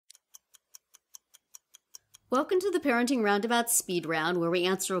Welcome to the Parenting Roundabout Speed Round, where we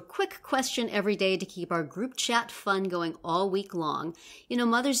answer a quick question every day to keep our group chat fun going all week long. You know,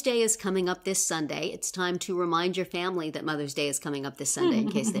 Mother's Day is coming up this Sunday. It's time to remind your family that Mother's Day is coming up this Sunday,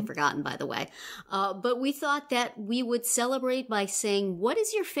 in case they've forgotten, by the way. But we thought that we would celebrate by saying, what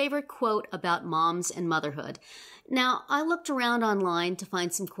is your favorite quote about moms and motherhood? Now, I looked around online to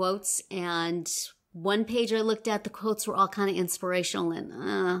find some quotes, and one page I looked at, the quotes were all kind of inspirational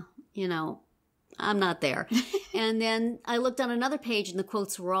and, I'm not there. And then I looked on another page and the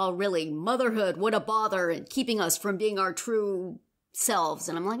quotes were all really motherhood, what a bother, and keeping us from being our true selves.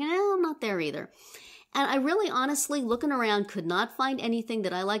 And I'm like, I'm not there either. And I really honestly, looking around, could not find anything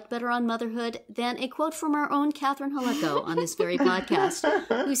that I liked better on motherhood than a quote from our own Catherine Haleko on this very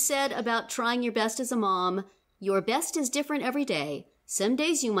podcast, who said about trying your best as a mom, your best is different every day. Some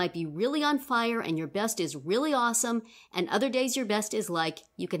days you might be really on fire and your best is really awesome, and other days your best is like,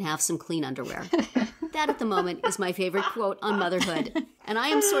 you can have some clean underwear. That at the moment is my favorite quote on motherhood. And I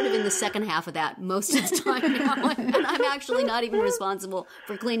am sort of in the second half of that most of the time now, and I'm actually not even responsible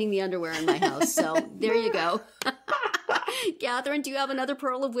for cleaning the underwear in my house. So there you go. Catherine, do you have another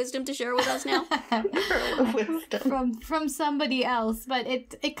pearl of wisdom to share with us now? Pearl of wisdom from somebody else, but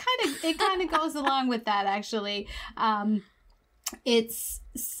it kind of goes along with that actually. It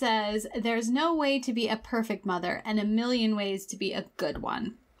says, there's no way to be a perfect mother and a million ways to be a good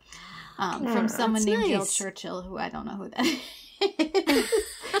one. From someone named Jill Churchill, who I don't know who that is.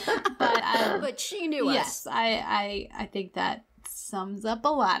 But she knew us. Yes, I think that sums up a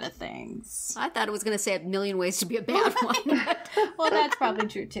lot of things. I thought it was going to say a million ways to be a bad one. Well, that's probably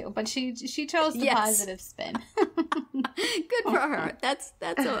true too. But she chose the positive spin. Good for her. That's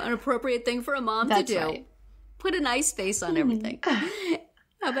an appropriate thing for a mom to do. Right. Put a nice face on everything.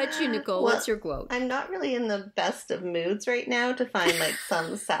 How about you, Nicole? What's your quote? I'm not really in the best of moods right now to find like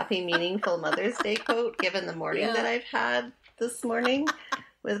some sappy, meaningful Mother's Day quote, given the morning that I've had this morning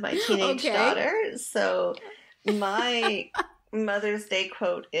with my teenage daughter. So my Mother's Day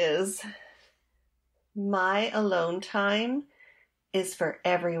quote is, my alone time is for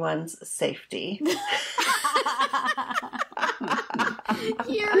everyone's safety.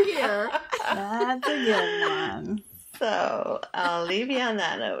 Hear, hear. That's a good one. So I'll leave you on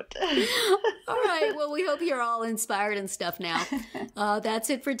that note. All right. Well, we hope you're all inspired and stuff now.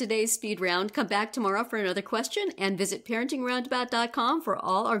 That's it for today's speed round. Come back tomorrow for another question and visit parentingroundabout.com for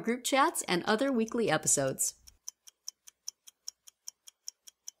all our group chats and other weekly episodes.